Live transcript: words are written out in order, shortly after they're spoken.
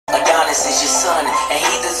Giannis is your son, and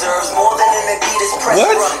he deserves more than an Adidas press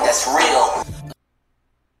run. That's real.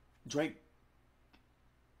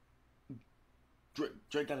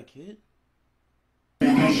 Drake got a kid? Wait!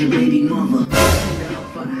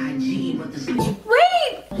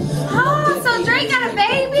 Oh, so Drake got a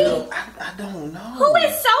baby? I don't know. Who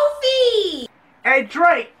is Sophie? Hey,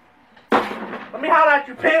 Drake. Let me holler at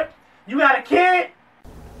you, pimp. You got a kid?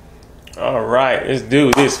 Alright, let's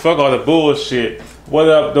do this. Fuck all the bullshit. What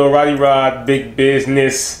up, though, Roddy Rod, big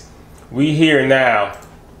business. We here now.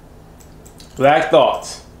 Black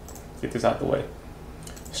Thought. Get this out the way.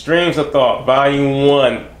 Streams of Thought, Volume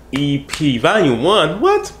 1 EP. Volume 1?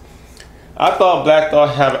 What? I thought Black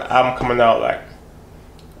Thought have an album coming out like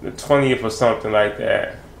the 20th or something like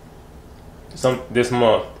that. This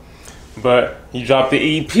month. But he dropped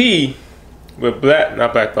the EP with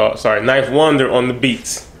Ninth Wonder on the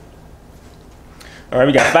beats. Alright,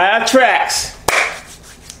 we got 5 tracks.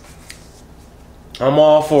 I'm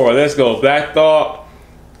all for it. Let's go. Black Thought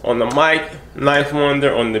on the mic, Ninth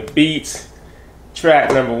Wonder on the beats.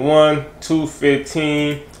 Track number 1,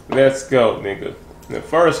 2:15. Let's go, nigga. The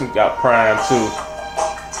first one got Prime too.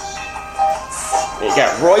 You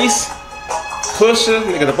got Royce, Pusha,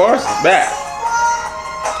 nigga. The bars is back.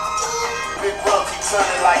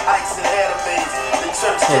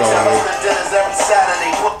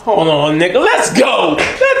 Hold on, nigga. Let's go.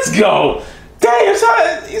 Let's go. Damn, you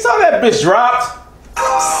saw that bitch dropped.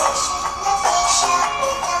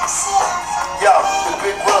 Yo, the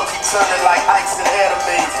big world keep turning like ice and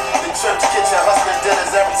anime. The church kitchen hustling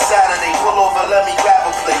dinners every Saturday. Pull over, let me grab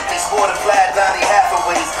a plate. They sported flat Donny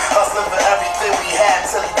Hathaways. Hustling for everything we had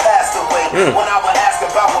till he passed away. When I would ask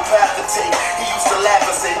about what path to take, he used to laugh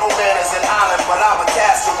and say, no man is an island, but I'm a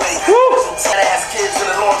castaway. Some sad-ass kids in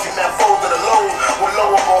the laundromat folded a load. With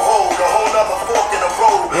lo and behold, a whole nother fork in the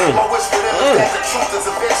road. My wish for them is that the truth is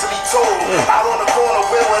eventually told. Out on the corner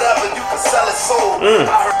where whatever you can sell it sold.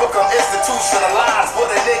 I heard become institutionalized.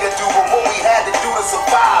 What a nigga do, but what we had to do to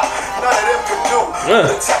survive, none of them can do.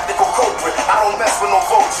 The technical culprit, I don't mess with no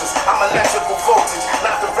vultures. I'm electrical voltage,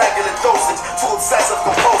 not the regular dosage. Too obsessive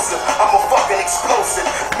compulsive, I'm a fucking explosive.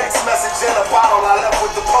 Mixed message in a bottle, I left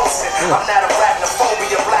with the potion. I'm not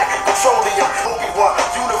arachnophobia, black petroleum. Obi-Wan,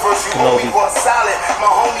 universe, you Obi-Wan solid. My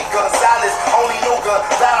homie Gonzalez, only no gun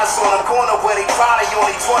balance on the corner where they probably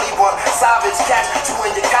only 21. Savage, catch two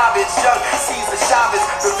in your cabbage. Young Caesar Chavez,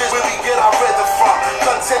 the vision where we get our rhythm from.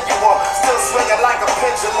 Continuum, still swinging like a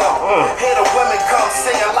pendulum. Hear the women come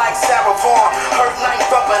singing like Sarah Vaughan. Heard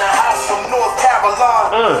ninth up in a house from North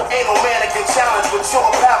Carolina. Ain't no man that can challenge with your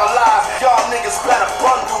paralyzed. Y'all niggas better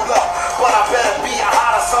bundle up, but I better be a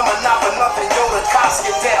hotter summer, not for nothing. Yo, the cops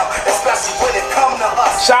get down, especially when it come to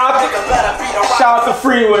us. Shout out to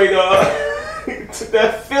Freeway, dog. To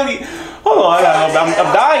that Philly. Hold on,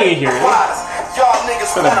 I'm dying here. Y'all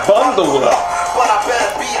niggas better bundle up, but I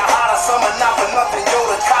better be a hotter summer, not for nothing. Yo,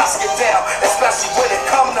 the cops get down, especially when it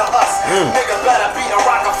come to us. Nigga better be a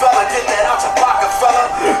Rockefeller, get that out your pocket, fella.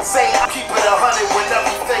 Saying I keep it 100 when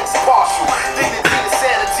everything's partial. Dignity and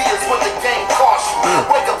sanity is what the game costs you.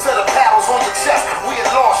 Wake up to the paddles on your chest, we had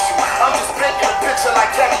lost you. I'm just painting a picture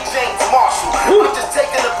like Carrie James Marshall. I'm just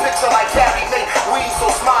taking a picture like Carrie May. We ain't so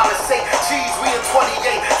smile and say, geez, we in 2018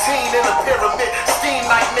 in a pyramid, steam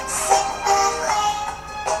like me.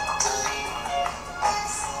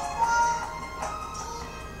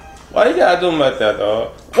 Why you gotta do them like that,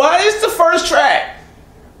 dog? Why is the first track?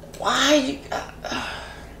 Why you got...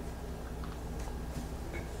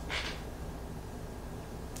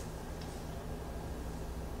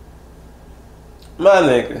 My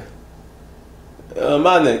nigga.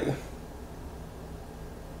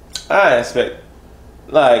 I expect...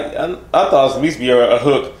 Like, I thought it was at least be a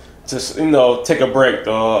hook to, you know, take a break,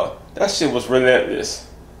 dog. That shit was relentless.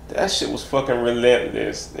 That shit was fucking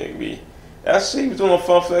relentless, nigga. That shit he was doing on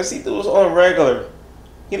Fun Flex. He was on regular.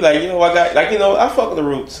 He like, you know, I got, like, you know, I fuck with the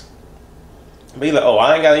Roots. But he like, oh,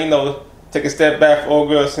 I ain't gotta, you know, take a step back for old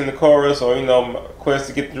girls in the chorus or, you know, Quest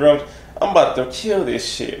to get the drums. I'm about to kill this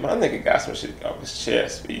shit. My nigga got some shit to get off his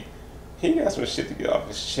chest, B. He got some shit to get off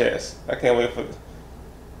his chest. I can't wait for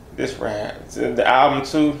this rap. It's in the album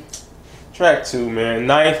 2, track 2, man.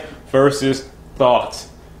 Ninth versus Thought.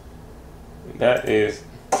 That is.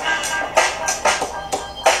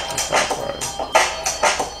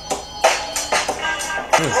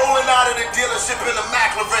 Rolling out of the dealership in a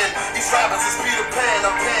McLaren. These rappers is Peter Pan,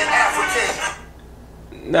 I'm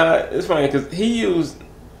Pan-African. Nah, it's funny because he used,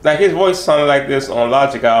 like, his voice sounded like this on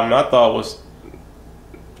Logic album. I thought it was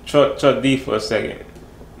Chuck D for a second.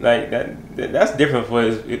 Like, that's different for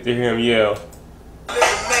to hear him yell.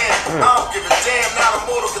 Man, don't give a damn, not a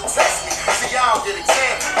mortal can test me. See, I don't get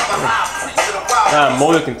examined. I'm a high priest of the wild. Not a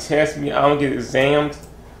mortal can test me. I don't get examined.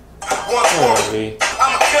 I'm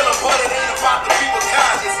a killer, but it ain't about the people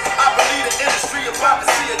conscious. I believe the industry about to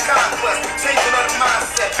see a conquest. Changing of the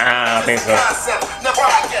mindset. I don't think so. Never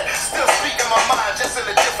I get. Still speaking my mind, just in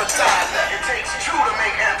a different dialect. It takes two to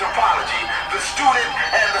make anthropology. The student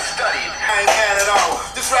and the studied. I ain't mad at all.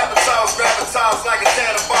 This rapping sounds like a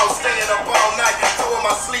cannonball. Staying up all night, throwing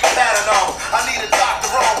my sleep pattern off. I need a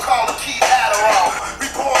doctor on, call a key Adderall.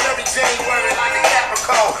 Reborn every January like a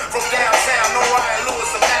Capricorn. From downtown, no Ryan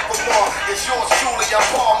Lewis and Macklemore. It's yours truly, I'm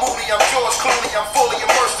Paul Mooney, I'm George Clooney. I'm fully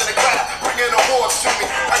immersed in the craft, bringing awards to me.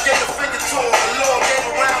 I gave a finger to him, the Lord gave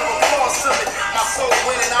a round of applause to me. My soul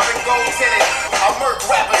winning, I've been gold-tinted. I murk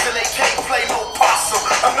rappers and they can't play no possum.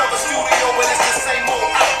 Another studio, but it's the same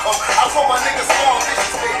old outcome. I told my niggas small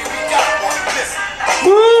dishes, baby, we got one. Listen.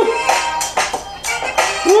 Woo!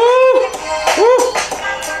 Woo! Woo!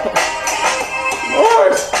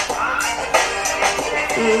 Lord!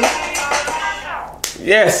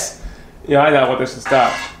 Yes! Yeah, I want this to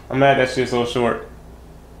stop. I'm mad that shit's so short.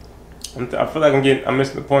 I feel like I'm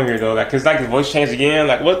missing the point here though. Like, cause like the voice changed again.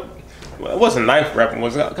 Like what? It wasn't Knife rapping.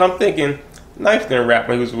 I'm thinking Knife didn't rap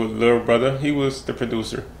when he was with Lil Brother. He was the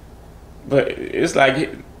producer. But it's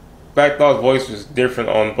like Black Thought's voice was different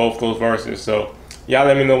on both those verses. So y'all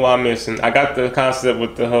let me know what I'm missing. I got the concept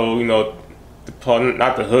with the whole, you know,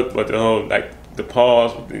 not the hook, but the whole like the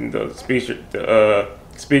pause, the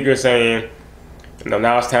speaker saying, you know,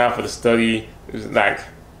 now it's time for the study. It's like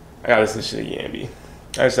I gotta listen to shit again, B.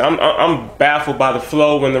 Like I said, I'm baffled by the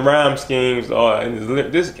flow and the rhyme schemes. And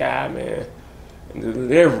this guy, man, and the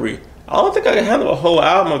delivery. I don't think I can handle a whole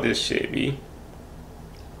album of this shit, B.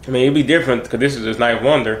 I mean, it'd be different because this is just Ninth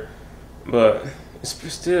Wonder, but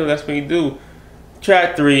still, that's what you do.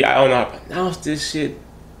 Track 3, I don't know how to pronounce this shit.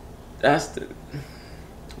 That's the.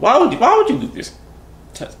 Why would you do this?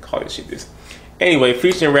 Call this shit this. Anyway,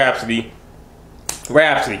 featuring Rhapsody.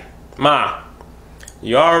 Ma.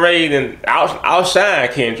 You already done outshine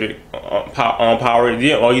Kendrick on Power. You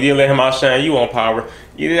didn't let him outshine you on Power.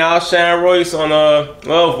 You didn't outshine Royce on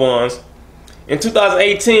Loved Ones. In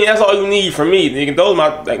 2018, that's all you need from me. Those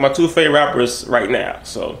are my two favorite rappers right now.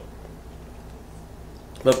 So,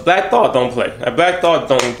 but Black Thought don't play. Black Thought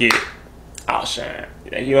don't get outshine.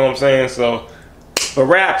 You know what I'm saying? So, but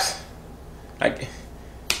raps, I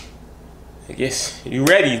guess you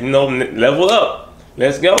ready? You know, level up.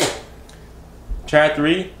 Let's go. Track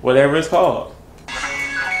 3, whatever it's called.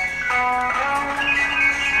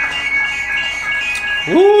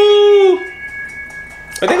 Woo!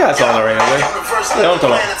 I think I saw it already. I'm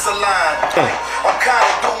talking about. I'm kind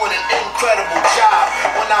of doing an incredible job.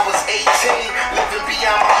 When I was 18, living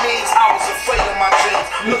beyond my means, I was afraid of my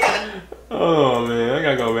dreams. Oh man, I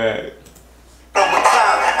gotta go back. Over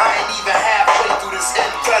time, I ain't even halfway through this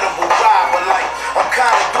incredible ride, but like I'm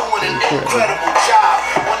kind of doing an incredible job.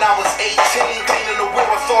 When I was 18, cleaning the whip,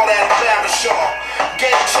 I thought I had a barbershop.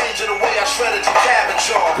 Game changer the way I shredded your cabbage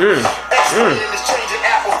off. Explaining is changing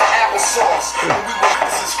apples to applesauce.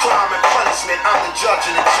 This is crime and punishment. I'm the judge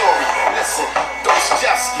and the jury. Listen,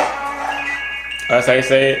 Dostoevsky. That's how you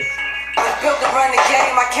say it. I was built to run the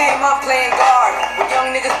game, I came up playing guard with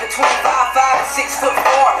young niggas between 5'5" and 6'4".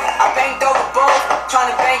 I banked over both,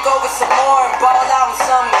 trying to bank over some more and ball out in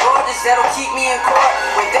something gorgeous that'll keep me in court.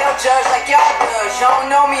 When they'll judge like y'all does, y'all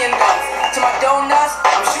don't know me enough. To my donuts,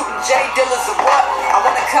 I'm shooting J Dillers of what? I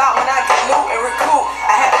want to cop when I get loot and recoup.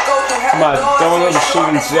 I had to go through hell my donuts,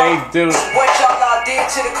 shooting J Dillers. What y'all did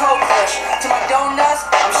to the coke push. To my donuts,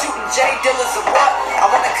 I'm shooting J Dillers of what?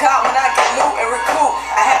 I want to cop when I get loot and recoup.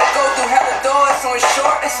 I had to go through hella doors, so it's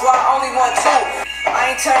short, that's why I only want 2.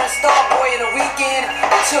 I ain't turned star boy in a weekend.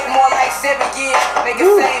 It took more like 7 years. Nigga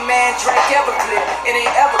say, man, Drake ever clear. It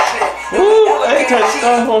ain't ever clear. I ain't turned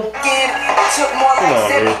star boy. It took more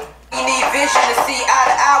like 7 years. You need vision to see eye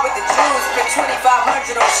to eye with the Jews. Spend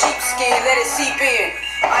 2,500 on sheepskin, let it seep in.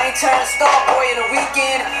 I ain't turned star boy in a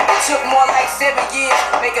weekend. It took more like 7 years.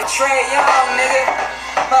 Make a Trey Young, nigga.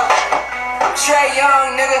 I'm Trey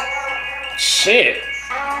Young, nigga. Shit.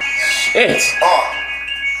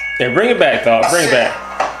 Yeah, bring it back, dog. Bring it back.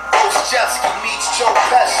 Dostoevsky meets Joe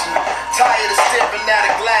Pesci. Tired of staring at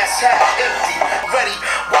a glass half empty. Ready,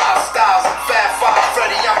 wild styles and Fat Five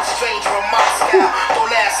Freddy. I'm a stranger in Moscow.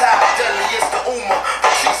 Don't ask how deadly is the Uma.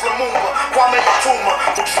 Patrice Lumumba, Kwame Nkrumah.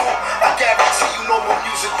 The truth, I guarantee you no more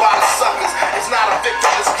music by the suckers. It's not a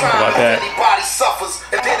victimless crime if anybody suffers.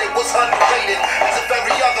 And then it was underrated, as if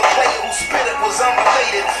every other player who spit it was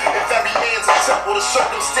unrelated. If every man's a temple, the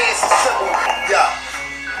circumstance is simple. Yeah.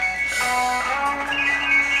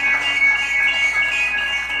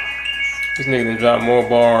 This nigga done dropped more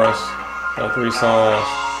bars on 3 songs.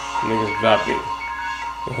 Niggas dropped it.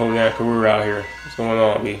 They holding that career out here. What's going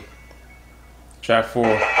on, B? Track 4.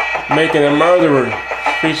 Making a Murderer.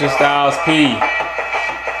 Featuring Styles P.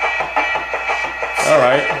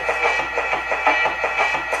 Alright.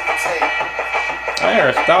 I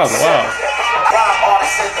heard Styles in a while.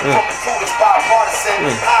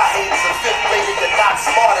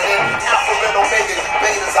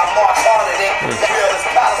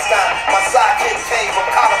 My sidekick came from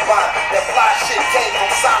Columbine. That fly shit came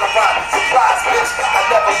from Sonoran. Surprise, bitch. I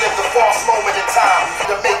never lived a false moment in time.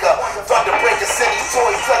 The maker, thunder breaker, sending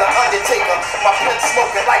toys to the Undertaker. My pen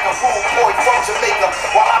smoking like a rude boy from Jamaica.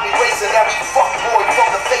 While I'm erasing every fuck boy from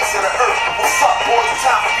the face of the earth. What's up, boy?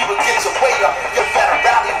 Time for you to get your weight up. You better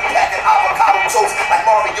rally. We packing avocado toast like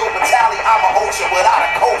Mario Batali. I'm an ocean without a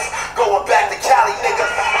coast. Going back to Cali, nigga.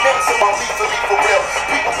 Niggas in my leaf for real.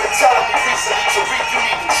 People been telling me recently to read, you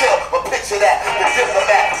need to chill. But picture that, the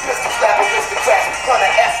diplomat, pistol slap, aristocrat,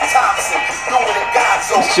 Hunter S. Thompson, doing it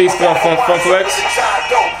Gonzo. She's from Flex.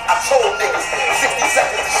 I told niggas, 60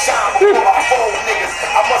 seconds to shine before I fold niggas.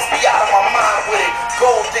 I must be out of my mind with it.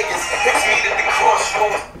 Gold diggers, hit me at the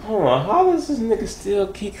crossroads. Hold on, how does this nigga still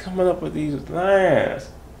keep coming up with these lines?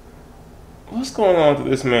 What's going on to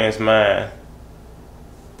this man's mind?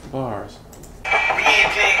 Bars. We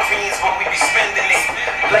ain't playing queens, but we be spending it.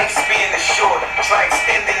 Lifespan is short, try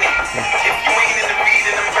extending it. If you ain't in the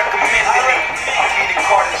reading, I'm recommending it. I'm reading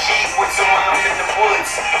Carter G with someone I'm in the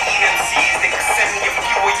woods. Eating C's, they can send me a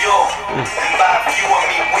few of y'all. And by a few, I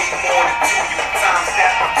mean way more than 2. You times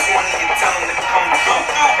that by 20 and tell them to come through.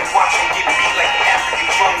 And watch them get beat like the African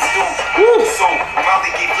drums do. So,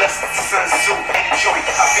 Molly gave lessons to Sun Tzu. In Detroit,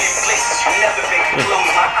 I've been places you never been.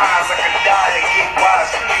 Close my eyes, I could die to get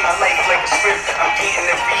wise. You my life like a script, I'm getting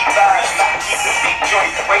it revised. Keep the big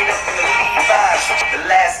joint right up in the Levi's. The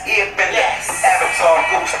last airbender, Avatar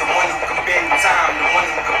Ghost, the one who can bend time, the one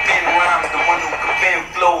who can bend rhymes, the one who can bend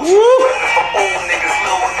flows. Reppin' for old niggas,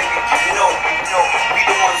 little niggas, you know, we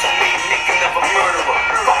the ones who made nigga never murderer.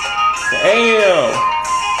 Damn.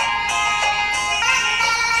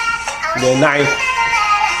 The 9th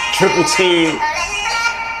triple team.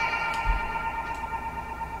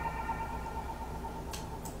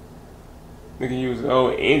 Nigga use the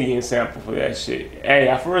old Indian sample for that shit. Hey,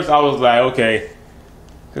 at first I was like, okay.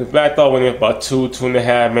 Cause Black Thought went in about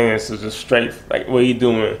 2.5 minutes of just straight, like, what he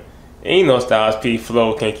doing? And you know Styles P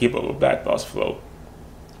flow can't keep up with Black Thought's flow.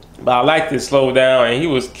 But I liked it slow down, and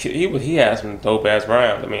he had some dope ass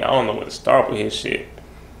rhymes. I mean, I don't know where to start with his shit.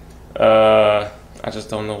 I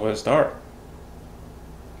just don't know where to start.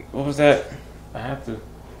 What was that? I have to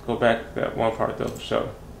go back to that one part though for sure.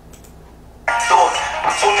 I told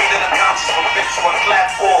you that I'm conscious of a bitch or a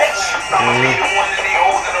clap off. I'm be the one that they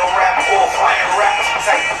holding a rap off. I ain't rap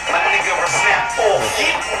tight, my nigga a snap off.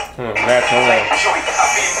 Match on like joint, I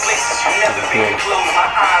be in places you never been. Close my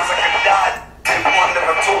eyes like I died. And one that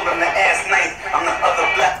I told them to ass night. I'm the other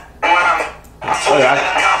black rhyme. I told you that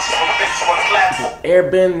I'm conscious of a bitch or a clap off.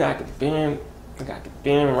 Airbend, I could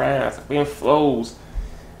bend rhymes, I could bend flows.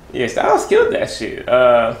 Yeah, Styles killed that shit.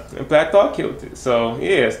 And Black Thought killed it. So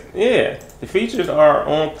yeah, the features are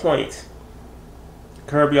on point.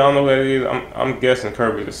 Kirby, I don't know what it is. I'm guessing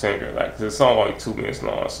Kirby's the singer. Like, the song only 2 minutes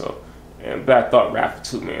long. So, and Black Thought rapped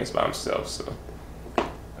for 2 minutes by himself. So,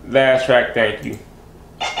 last track, Thank You.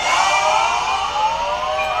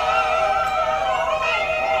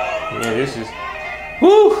 Yeah, this is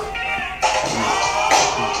woo.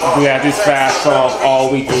 We got this fast song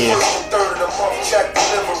all weekend. Check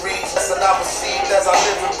deliveries, and I received as I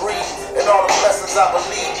live and breathe, and all the blessings I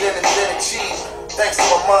believed in and then achieved. Thanks to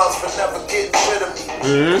my moms for never getting rid of me.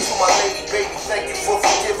 To my lady, baby, thank you for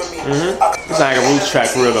forgiving me. It's like a roots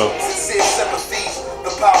track, real though. Sincere sympathies,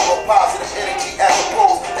 the power of positive energy as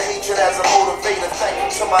opposed to hatred as a motivator. Thank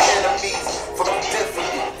you to my enemies for what you did for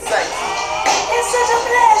me. Thank you. It's such a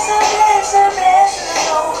blessing to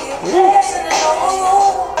know you. Blessing to know you.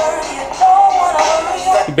 You don't wanna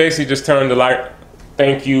hurry up. He basically just turned the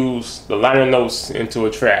thank yous, the liner notes into a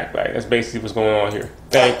track. Like, that's basically what's going on here.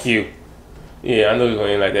 Thank you. Yeah, I know he's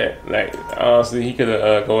gonna end like that. Like, honestly, he could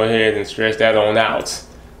have go ahead and stretch that on out,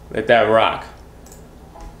 let that rock.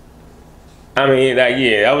 I mean, like,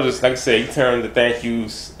 yeah, that was just like I said. He turned the thank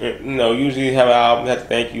yous. You know, usually you have an album that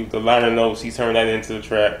thank you, the liner notes. He turned that into the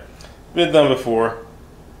track. Been done before.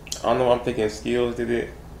 I don't know. I'm thinking Skills did it,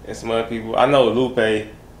 and some other people. I know Lupe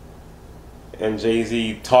and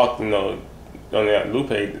Jay-Z talked, you know, on that Lupe,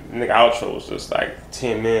 nigga outro was just like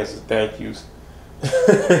 10 minutes of thank yous.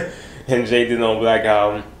 And Jay did on Black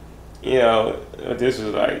Album. You know, this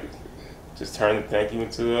was like, just turned the thank you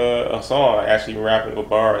into a song, like actually rapping with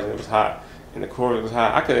bars, and it was hot. and the chorus was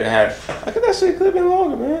high. I could that shit could have been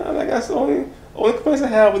longer, man. I think that's the only complaints I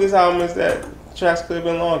have with this album is that the tracks could have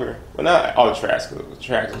been longer. But not all the tracks, because the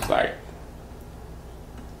tracks was like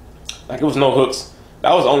it was no hooks.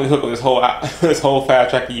 That was the only hook of this whole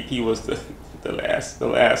 5-track EP was the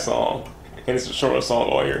last song, and it's the shortest song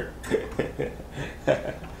all here.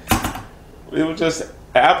 It was just an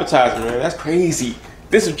appetizer, man. That's crazy.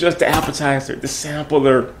 This is just the appetizer, the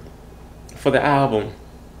sampler for the album.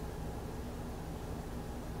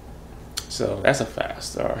 So that's a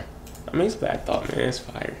 5-star. I mean, it's Black Thought, man. It's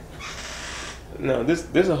fire. No,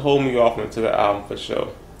 this will hold me off into the album for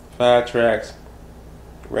sure. 5 tracks.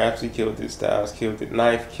 Rhapsody killed it. Styles killed it.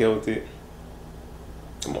 Knife killed it.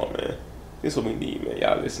 Come on, man. This what we need, man.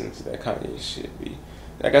 Y'all listen to that Kanye shit, B.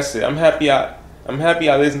 Like I said, I'm happy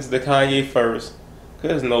I listened to the Kanye first. Cause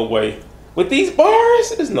there's no way. With these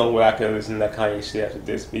bars, there's no way I could listen to that Kanye shit after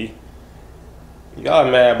this, B. Y'all are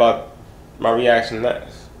mad about my reaction to that.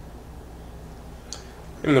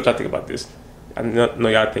 Let me know what y'all think about this. I know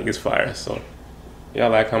y'all think it's fire, so y'all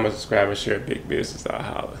like, comment, subscribe, and share. Big business. I'll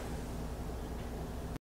holler.